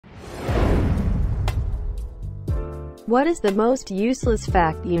What is the most useless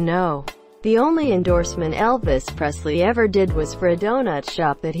fact you know? The only endorsement Elvis Presley ever did was for a donut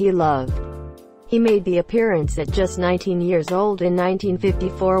shop that he loved. He made the appearance at just 19 years old in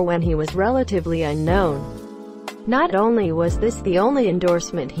 1954 when he was relatively unknown. Not only was this the only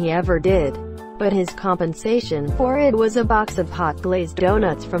endorsement he ever did, but his compensation for it was a box of hot glazed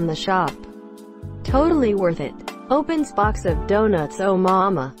donuts from the shop. Totally worth it. Opens box of donuts. Oh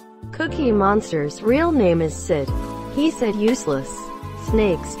mama. Cookie Monster's real name is Sid. He said useless.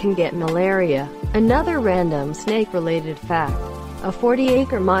 Snakes can get malaria. Another random snake-related fact. A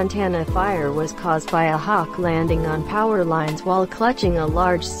 40-acre Montana fire was caused by a hawk landing on power lines while clutching a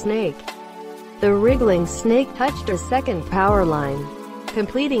large snake. The wriggling snake touched a second power line,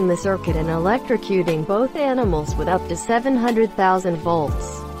 completing the circuit and electrocuting both animals with up to 700,000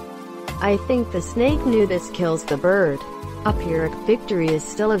 volts. I think the snake knew this kills the bird. A Pyrrhic victory is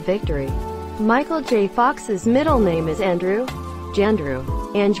still a victory. Michael J. Fox's middle name is Andrew.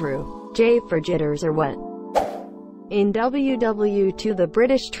 Andrew. J for jitters or what? In WW2, the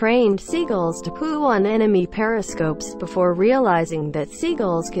British trained seagulls to poo on enemy periscopes before realizing that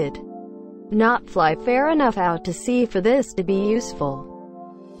seagulls could not fly far enough out to sea for this to be useful.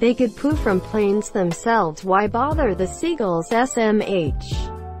 They could poo from planes themselves. Why bother the seagulls? SMH.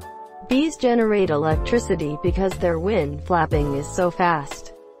 Bees generate electricity because their wing flapping is so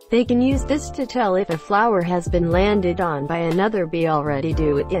fast. They can use this to tell if a flower has been landed on by another bee already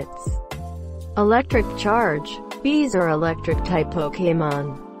due its electric charge. Bees are electric-type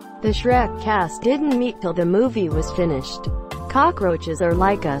Pokemon. The Shrek cast didn't meet till the movie was finished. Cockroaches are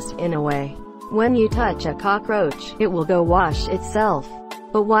like us, in a way. When you touch a cockroach, it will go wash itself.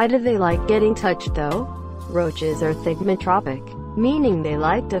 But why do they like getting touched though? Roaches are thigmotropic, meaning they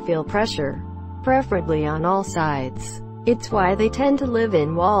like to feel pressure, preferably on all sides. It's why they tend to live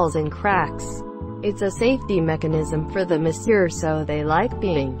in walls and cracks. It's a safety mechanism for them, monsieur, so they like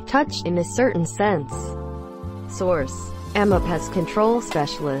being touched in a certain sense. Source: I'm a pest control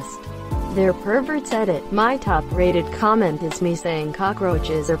specialist. They're perverts. Edit. My top-rated comment is me saying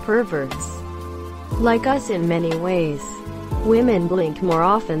cockroaches are perverts. Like us in many ways. Women blink more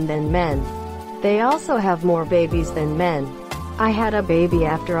often than men. They also have more babies than men. I had a baby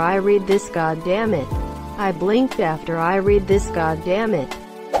after I read this, goddammit. I blinked after I read this, goddammit.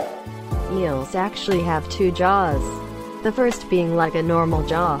 Eels actually have two jaws. The first being like a normal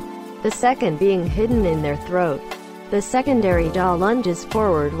jaw, the second being hidden in their throat. The secondary jaw lunges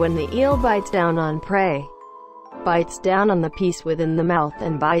forward when the eel bites down on prey. Bites down on the piece within the mouth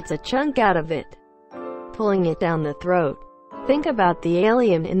and bites a chunk out of it, pulling it down the throat. Think about the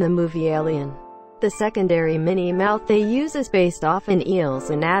alien in the movie Alien. The secondary mini-mouth they use is based off an eel's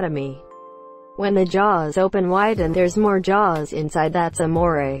anatomy. When the jaws open wide and there's more jaws inside, that's a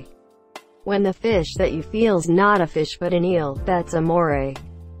moray. When the fish that you feel's not a fish but an eel, that's a moray.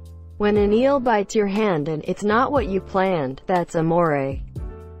 When an eel bites your hand and it's not what you planned, that's a moray.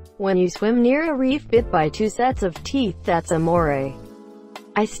 When you swim near a reef bit by two sets of teeth, that's a moray.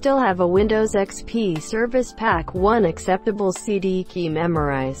 I still have a Windows XP Service Pack 1 acceptable CD key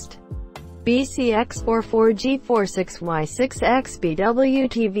memorized.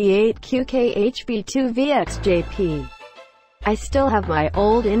 BCX44G46Y6XBWTV8QKHB2VXJP. I still have my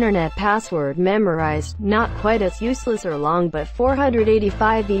old internet password memorized, not quite as useless or long, but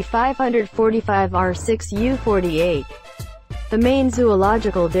 485E545R6U48. The main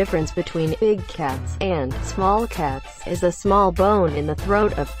zoological difference between big cats and small cats is a small bone in the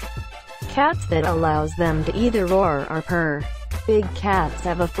throat of cats that allows them to either roar or purr. Big cats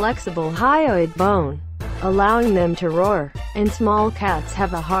have a flexible hyoid bone, allowing them to roar, and small cats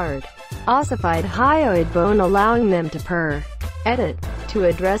have a hard, ossified hyoid bone allowing them to purr. Edit. To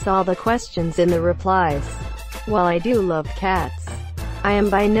address all the questions in the replies. While I do love cats, I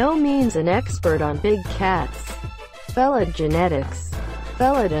am by no means an expert on big cats, felid genetics,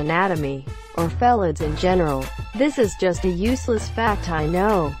 felid anatomy, or felids in general. This is just a useless fact I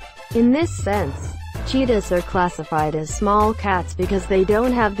know. In this sense, cheetahs are classified as small cats because they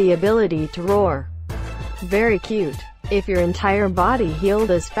don't have the ability to roar. Very cute. If your entire body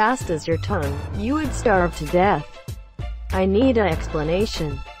healed as fast as your tongue, you would starve to death. I need an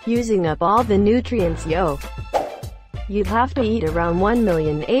explanation. Using up all the nutrients, yo. You'd have to eat around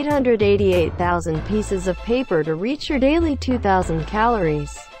 1,888,000 pieces of paper to reach your daily 2,000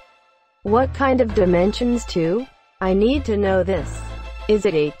 calories. What kind of dimensions too? I need to know this. Is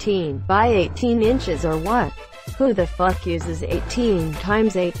it 18 by 18 inches or what? Who the fuck uses 18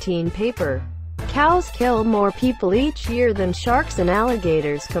 times 18 paper? Cows kill more people each year than sharks and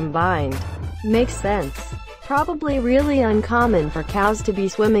alligators combined. Makes sense. Probably really uncommon for cows to be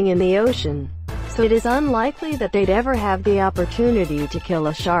swimming in the ocean. so it is unlikely that they'd ever have the opportunity to kill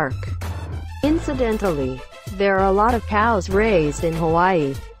a shark. Incidentally, there are a lot of cows raised in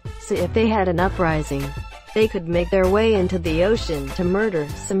Hawaii, so if they had an uprising, they could make their way into the ocean to murder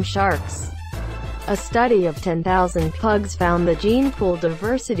some sharks. A study of 10,000 pugs found the gene pool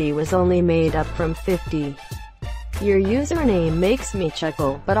diversity was only made up from 50. Your username makes me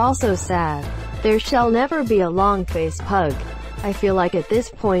chuckle, but also sad. There shall never be a long-faced pug. I feel like at this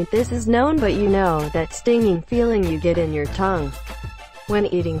point this is known, but you know that stinging feeling you get in your tongue when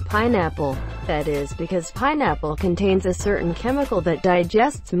eating pineapple. That is because pineapple contains a certain chemical that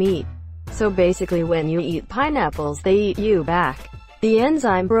digests meat. So basically when you eat pineapples they eat you back. The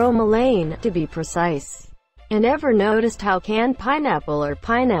enzyme bromelain, to be precise. And ever noticed how canned pineapple or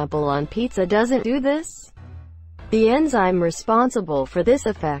pineapple on pizza doesn't do this? The enzyme responsible for this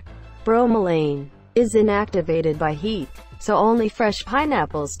effect, bromelain, is inactivated by heat, so only fresh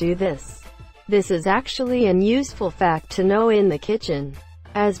pineapples do this. This is actually an useful fact to know in the kitchen,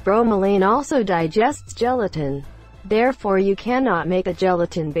 as bromelain also digests gelatin. Therefore you cannot make a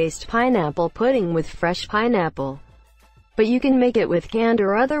gelatin-based pineapple pudding with fresh pineapple. But you can make it with canned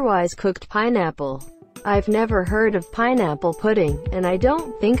or otherwise cooked pineapple. I've never heard of pineapple pudding, and I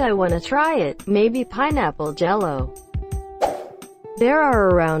don't think I want to try it. Maybe pineapple jello. There are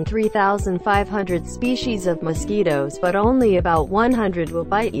around 3,500 species of mosquitoes, but only about 100 will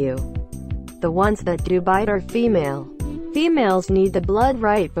bite you. The ones that do bite are female. Females need the blood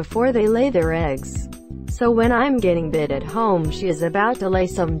right before they lay their eggs. So when I'm getting bit at home, she is about to lay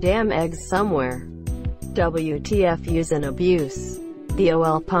some damn eggs somewhere. WTF, use and abuse. The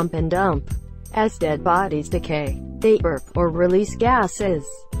OL pump and dump. As dead bodies decay, they burp or release gases.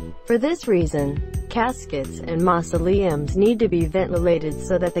 For this reason, caskets and mausoleums need to be ventilated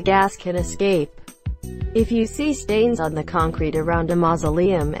so that the gas can escape. If you see stains on the concrete around a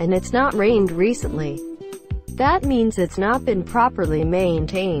mausoleum and it's not rained recently, that means it's not been properly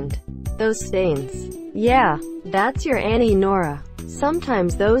maintained. Those stains. Yeah, that's your Annie Nora.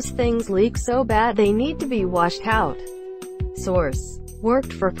 Sometimes those things leak so bad they need to be washed out. Source: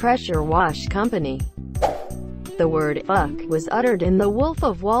 worked for Pressure Wash Company. The word fuck was uttered in The Wolf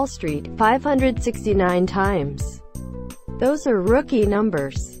of Wall Street 569 times. Those are rookie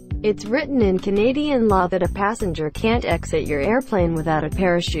numbers. It's written in Canadian law that a passenger can't exit your airplane without a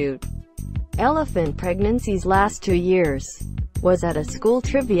parachute. Elephant pregnancies last 2 years. Was at a school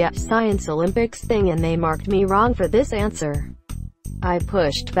trivia science Olympics thing and they marked me wrong for this answer. I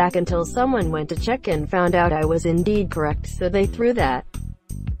pushed back until someone went to check and found out I was indeed correct, so they threw that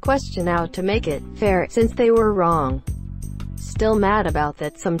question out to make it fair, since they were wrong. Still mad about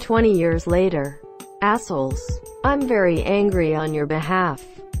that some 20 years later. Assholes. I'm very angry on your behalf.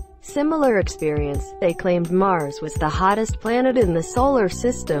 Similar experience, they claimed Mars was the hottest planet in the solar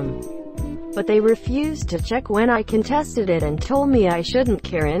system. But they refused to check when I contested it and told me I shouldn't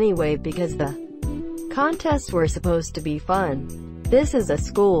care anyway because the contests were supposed to be fun. This is a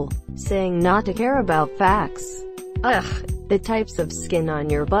school, saying not to care about facts. Ugh, the types of skin on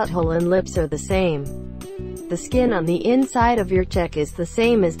your butthole and lips are the same. The skin on the inside of your cheek is the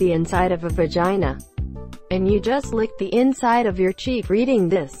same as the inside of a vagina. And you just licked the inside of your cheek reading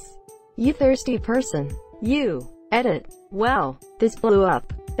this. You thirsty person. You. Edit. Wow, this blew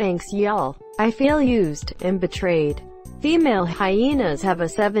up. Thanks y'all. I feel used and betrayed. Female hyenas have a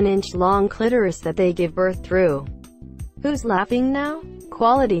 7-inch long clitoris that they give birth through. Who's laughing now?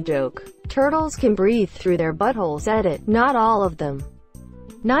 Quality joke. Turtles can breathe through their buttholes. Edit. Not all of them.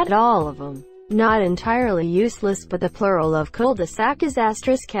 Not all of them. Not entirely useless, but the plural of cul-de-sac is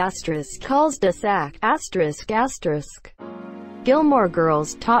asterisk asterisk. Cul-de-sac asterisk asterisk. Gilmore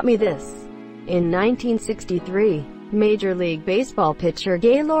Girls taught me this. In 1963, Major League Baseball pitcher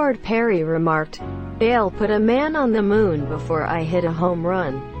Gaylord Perry remarked, "They'll put a man on the moon before I hit a home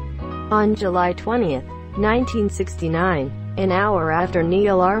run." On July 20, 1969, an hour after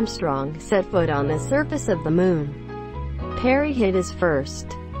Neil Armstrong set foot on the surface of the moon, Perry hit his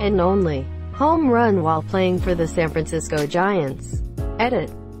first, and only, home run while playing for the San Francisco Giants.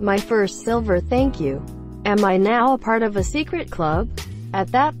 Edit. My first silver thank you. Am I now a part of a secret club?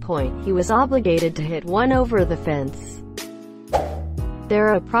 At that point, he was obligated to hit one over the fence. There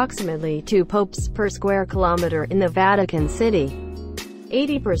are approximately 2 popes per square kilometer in the Vatican City.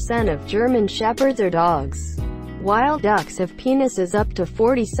 80% of German Shepherds are dogs. Wild ducks have penises up to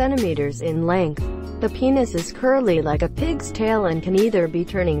 40 centimeters in length. The penis is curly like a pig's tail and can either be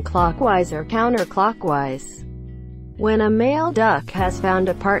turning clockwise or counterclockwise. When a male duck has found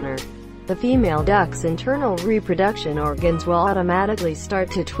a partner, the female duck's internal reproduction organs will automatically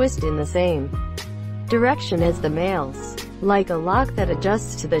start to twist in the same direction as the male's, like a lock that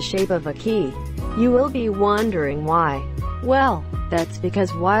adjusts to the shape of a key. You will be wondering why. Well, that's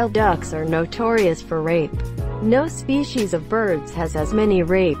because wild ducks are notorious for rape. No species of birds has as many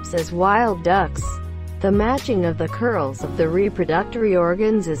rapes as wild ducks. The matching of the curls of the reproductive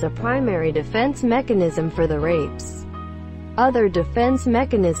organs is a primary defense mechanism for the rapes. Other defense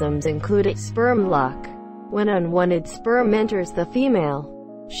mechanisms include sperm lock. When unwanted sperm enters the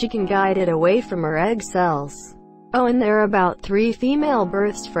female, she can guide it away from her egg cells. Oh, and there are about 3 female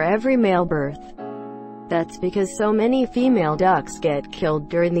births for every male birth. That's because so many female ducks get killed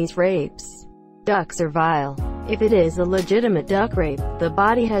during these rapes. Ducks are vile. If it is a legitimate duck rape, the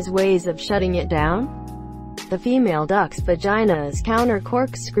body has ways of shutting it down. The female duck's vagina is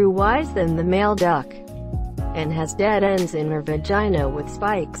counter-corkscrew-wise than the male duck, and has dead ends in her vagina with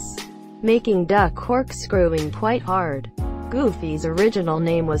spikes, making duck corkscrewing quite hard. Goofy's original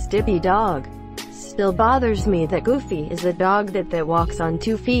name was Dippy Dog. Still bothers me that Goofy is a dog that walks on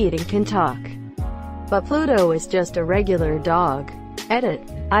 2 feet and can talk. But Pluto is just a regular dog. Edit.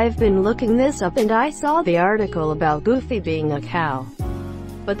 I've been looking this up and I saw the article about Goofy being a cow.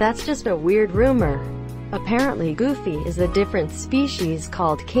 But that's just a weird rumor. Apparently Goofy is a different species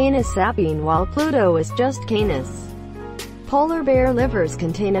called Canis sapine while Pluto is just Canis. Polar bear livers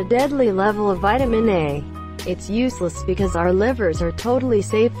contain a deadly level of vitamin A. It's useless because our livers are totally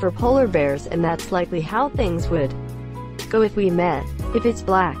safe for polar bears, and that's likely how things would go if we met. If it's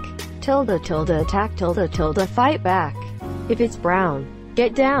black, attack, fight back. If it's brown,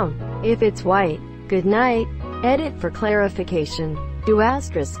 get down. If it's white, good night. Edit for clarification. Do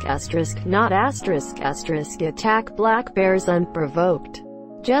not attack black bears unprovoked.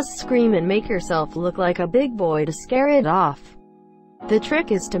 Just scream and make yourself look like a big boy to scare it off. The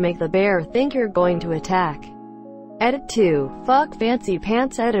trick is to make the bear think you're going to attack. Edit 2. Fuck fancy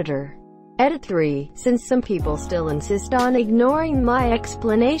pants editor. Edit 3. Since some people still insist on ignoring my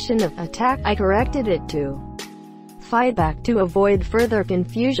explanation of attack, I corrected it to fight back to avoid further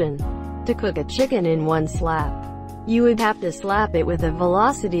confusion. To cook a chicken in one slap, you would have to slap it with a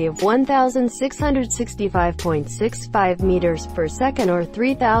velocity of 1,665.65 meters per second or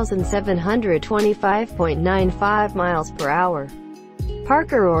 3,725.95 miles per hour.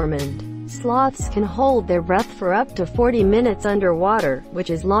 Parker Ormond. Sloths can hold their breath for up to 40 minutes underwater, which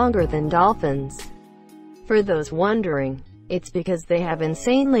is longer than dolphins. For those wondering, it's because they have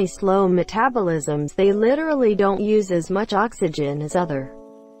insanely slow metabolisms. They literally don't use as much oxygen as other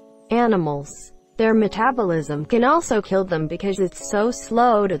animals. Their metabolism can also kill them because it's so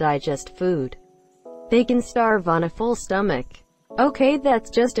slow to digest food. They can starve on a full stomach. Okay, that's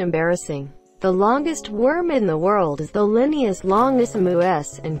just embarrassing. The longest worm in the world is the Linnaeus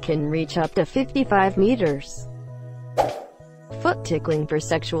longissimus and can reach up to 55 meters. Foot tickling for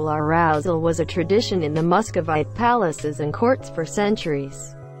sexual arousal was a tradition in the Muscovite palaces and courts for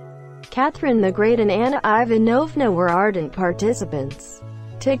centuries. Catherine the Great and Anna Ivanovna were ardent participants.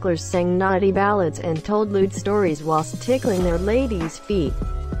 Ticklers sang naughty ballads and told lewd stories whilst tickling their ladies' feet,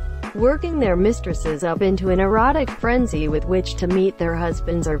 working their mistresses up into an erotic frenzy with which to meet their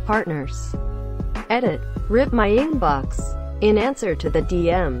husbands or partners. Edit. Rip my inbox. In answer to the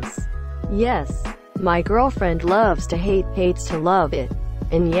DMs. Yes. My girlfriend loves to hate, hates to love it.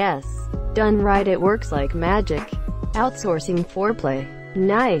 And yes, done right it works like magic. Outsourcing foreplay.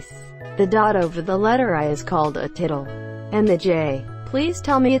 Nice. The dot over the letter I is called a tittle. And the J. Please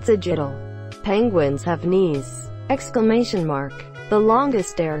tell me it's a jittle. Penguins have knees! Exclamation mark. The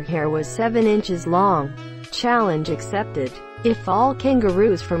longest air hair was 7 inches long. Challenge accepted. If all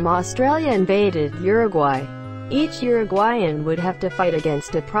kangaroos from Australia invaded Uruguay, each Uruguayan would have to fight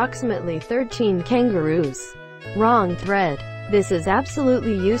against approximately 13 kangaroos. Wrong thread. This is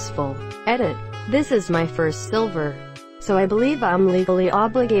absolutely useful. Edit. This is my first silver, so I believe I'm legally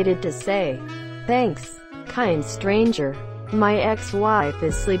obligated to say thanks, kind stranger. My ex-wife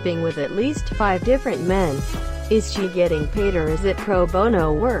is sleeping with at least 5 different men. Is she getting paid or is it pro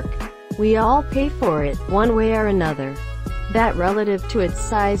bono work? We all pay for it, one way or another. That relative to its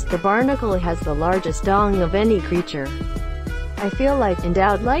size, the barnacle has the largest dong of any creature. I feel like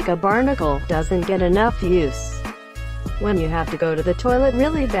endowed like a barnacle doesn't get enough use. When you have to go to the toilet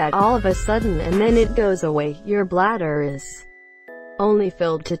really bad all of a sudden and then it goes away, your bladder is only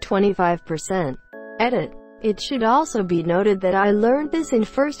filled to 25%. Edit. It should also be noted that I learned this in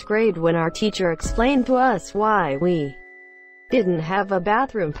 1st grade when our teacher explained to us why we didn't have a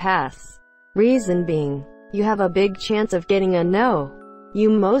bathroom pass. Reason being, you have a big chance of getting a no. You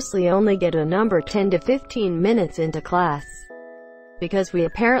mostly only get a number 10 to 15 minutes into class. Because we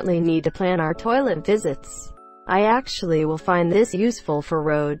apparently need to plan our toilet visits. I actually will find this useful for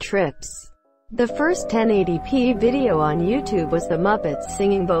road trips. The first 1080p video on YouTube was the Muppets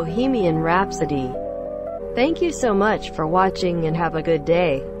singing Bohemian Rhapsody. Thank you so much for watching and have a good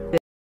day.